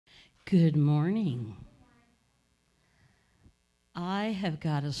Good morning. I have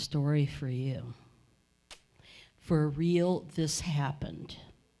got a story for you. For real, this happened.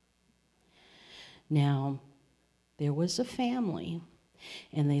 Now, there was a family,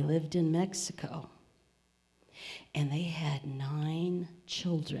 and they lived in Mexico, and they had 9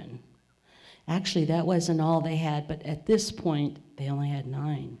 children. Actually, that wasn't all they had, but at this point, they only had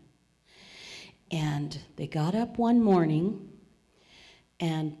 9. And they got up one morning,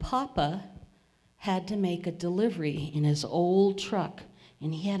 and Papa had to make a delivery in his old truck.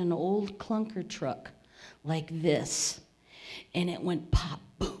 And he had an old clunker truck like this. And it went pop,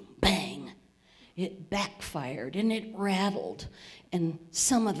 boom, bang. It backfired and it rattled. And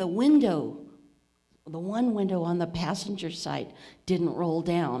some of the one window on the passenger side didn't roll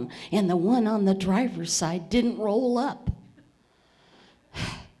down. And the one on the driver's side didn't roll up.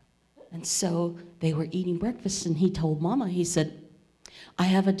 And so they were eating breakfast, and he told Mama, he said, I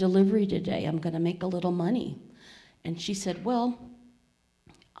have a delivery today. I'm going to make a little money. And she said, well,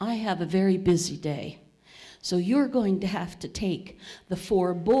 I have a very busy day, so you're going to have to take the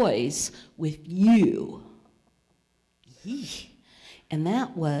 4 boys with you. Yee. And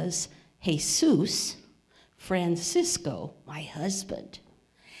that was Jesus, Francisco, my husband,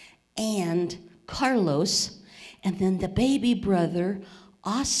 and Carlos, and then the baby brother,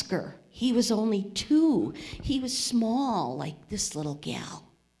 Oscar. He was only 2. He was small, like this little gal,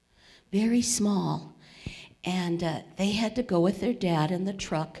 very small. And they had to go with their dad in the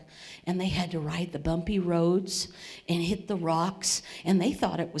truck, and they had to ride the bumpy roads and hit the rocks, and they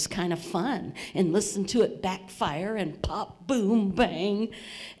thought it was kind of fun, and listen to it backfire and pop, boom, bang.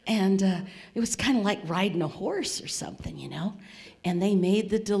 And it was kind of like riding a horse or something, you know. And they made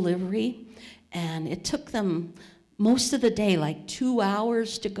the delivery, and it took them most of the day, like 2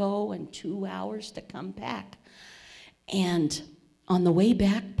 hours to go and 2 hours to come back. And on the way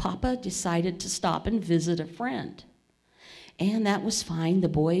back, Papa decided to stop and visit a friend. And that was fine. The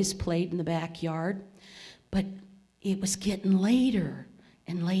boys played in the backyard. But it was getting later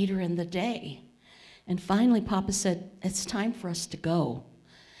and later in the day. And finally, Papa said, it's time for us to go.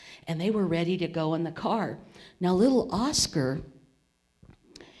 And they were ready to go in the car. Now, little Oscar,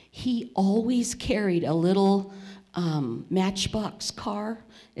 he always carried a little matchbox car.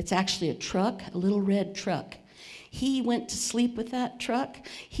 It's actually a truck, a little red truck. He went to sleep with that truck.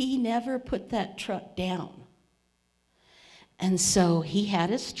 He never put that truck down. And so he had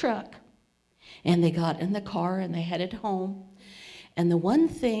his truck, and they got in the car and they headed home. And the one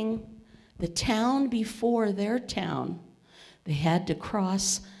thing, the town before their town, they had to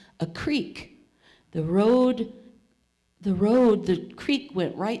cross a creek. The creek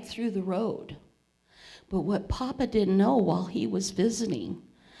went right through the road. But what Papa didn't know while he was visiting,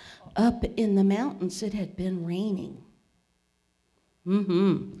 up in the mountains, it had been raining.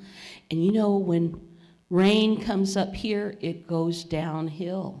 And you know, when rain comes up here, it goes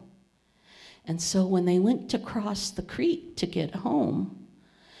downhill. And so when they went to cross the creek to get home,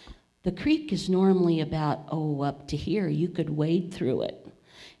 the creek is normally about, up to here. You could wade through it.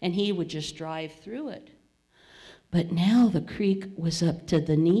 And he would just drive through it. But now the creek was up to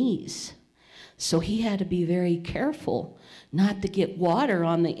the knees. So he had to be very careful not to get water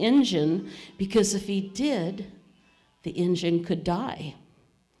on the engine, because if he did, the engine could die.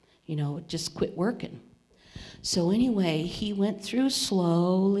 You know, it just quit working. So anyway, he went through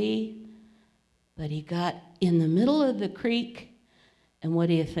slowly, but he got in the middle of the creek, and what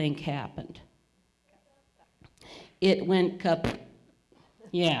do you think happened? It went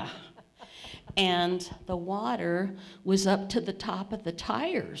yeah. And the water was up to the top of the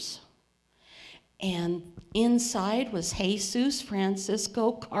tires. And inside was Jesus,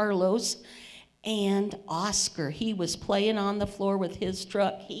 Francisco, Carlos, and Oscar. He was playing on the floor with his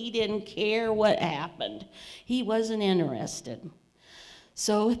truck. He didn't care what happened. He wasn't interested.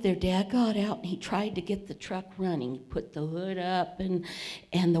 So their dad got out, and he tried to get the truck running. He put the hood up, and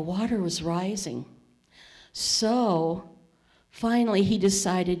the water was rising. So finally he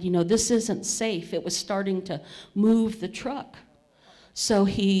decided, this isn't safe. It was starting to move the truck. So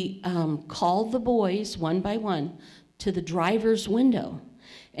he called the boys one by one to the driver's window.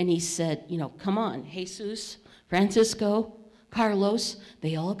 And he said, come on, Jesus, Francisco, Carlos.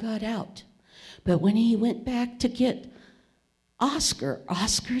 They all got out. But when he went back to get Oscar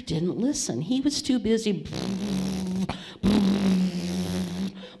didn't listen. He was too busy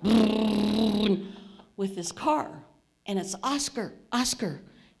with his car. And it's Oscar.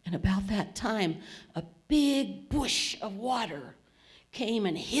 And about that time, a big bush of water came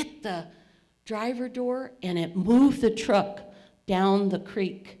and hit the driver door, and it moved the truck down the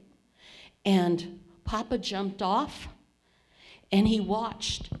creek. And Papa jumped off, and he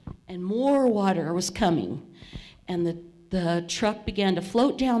watched, and more water was coming. And the truck began to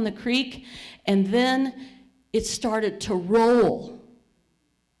float down the creek, and then it started to roll.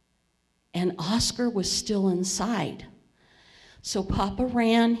 And Oscar was still inside. So Papa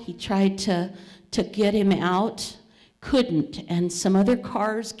ran. He tried to get him out, couldn't. And some other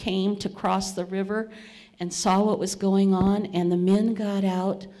cars came to cross the river and saw what was going on, and the men got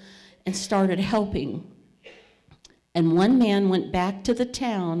out and started helping. And one man went back to the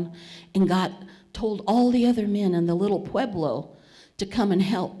town and told all the other men in the little pueblo to come and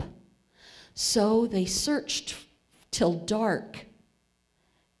help. So they searched till dark,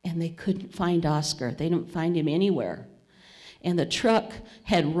 and they couldn't find Oscar. They didn't find him anywhere. And the truck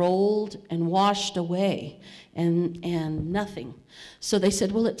had rolled and washed away, and nothing. So they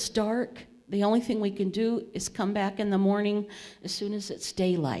said, well, it's dark. The only thing we can do is come back in the morning as soon as it's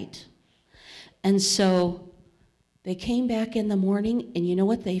daylight. And so they came back in the morning, and you know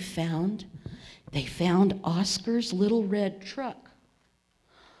what they found? They found Oscar's little red truck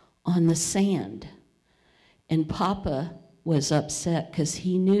on the sand. And Papa was upset because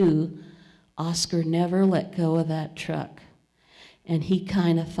he knew Oscar never let go of that truck. And he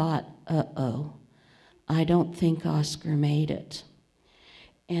kind of thought, uh-oh, I don't think Oscar made it.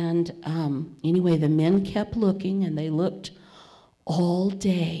 And anyway, the men kept looking, and they looked all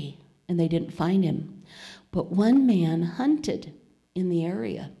day, and they didn't find him. But one man hunted in the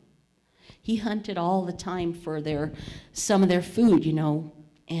area. He hunted all the time for some of their food, you know,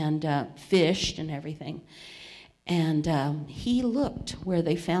 and fished and everything. And he looked where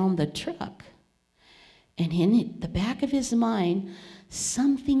they found the truck. And in the back of his mind,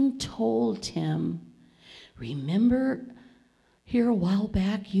 something told him, remember here a while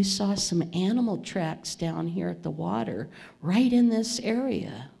back you saw some animal tracks down here at the water, right in this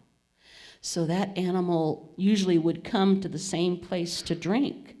area. So that animal usually would come to the same place to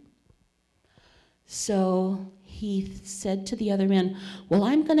drink. So he said to the other men, well,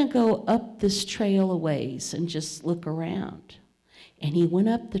 I'm going to go up this trail a ways and just look around. And he went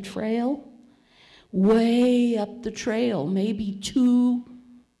up the trail, way up the trail, maybe 2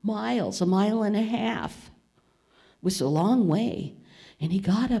 miles, 1.5 miles. It was a long way. And he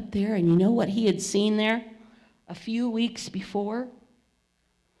got up there, and you know what he had seen there a few weeks before?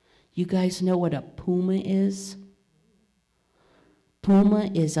 You guys know what a puma is?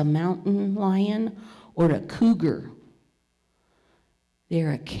 Puma is a mountain lion or a cougar.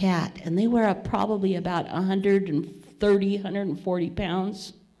 They're a cat, and they were probably about 130, 140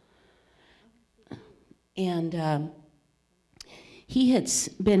 pounds. And he had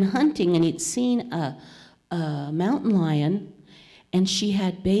been hunting, and he'd seen a mountain lion, and she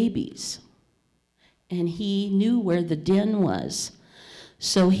had babies. And he knew where the den was.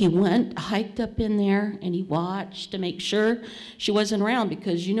 So he went, hiked up in there, and he watched to make sure she wasn't around,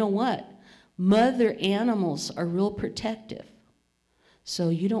 because you know what? Mother animals are real protective. So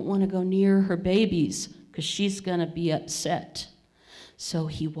you don't want to go near her babies, because she's going to be upset. So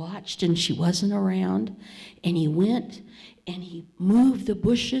he watched, and she wasn't around, and he went, and he moved the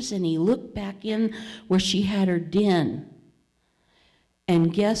bushes, and he looked back in where she had her den.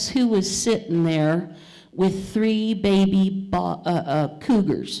 And guess who was sitting there with 3 baby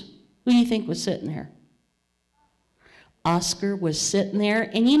cougars? Who do you think was sitting there? Oscar was sitting there,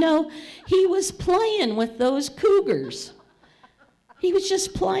 and you know, he was playing with those cougars. He was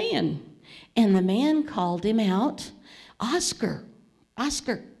just playing. And the man called him out, Oscar,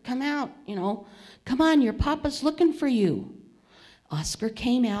 Oscar, come out, you know. Come on, your papa's looking for you. Oscar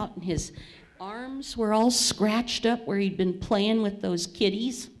came out, and his arms were all scratched up where he'd been playing with those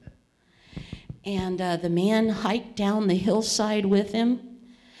kitties. And the man hiked down the hillside with him.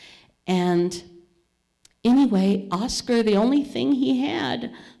 And anyway, Oscar, the only thing he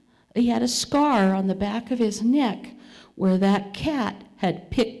had a scar on the back of his neck where that cat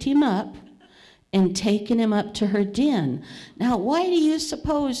had picked him up and taken him up to her den. Now, why do you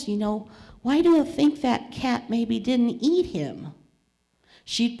suppose, you know, why do you think that cat maybe didn't eat him?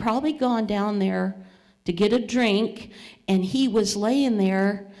 She'd probably gone down there to get a drink, and he was laying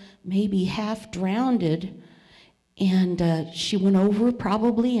there maybe half drowned, and she went over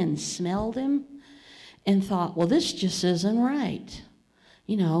probably and smelled him and thought, well, this just isn't right.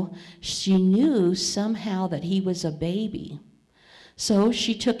 You know, she knew somehow that he was a baby. So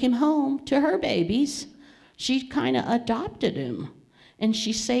she took him home to her babies. She kind of adopted him, and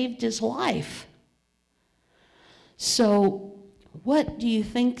she saved his life. So what do you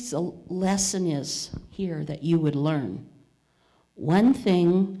think the lesson is here that you would learn? One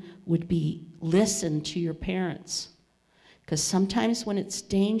thing would be listen to your parents, because sometimes when it's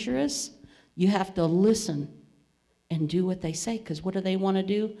dangerous, you have to listen and do what they say, because what do they want to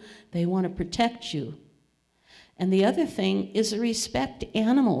do? They want to protect you. And the other thing is respect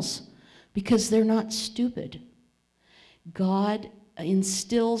animals, because they're not stupid. God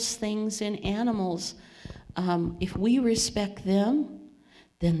instills things in animals. If we respect them,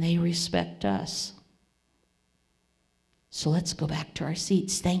 then they respect us. So let's go back to our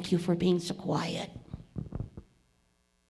seats. Thank you for being so quiet.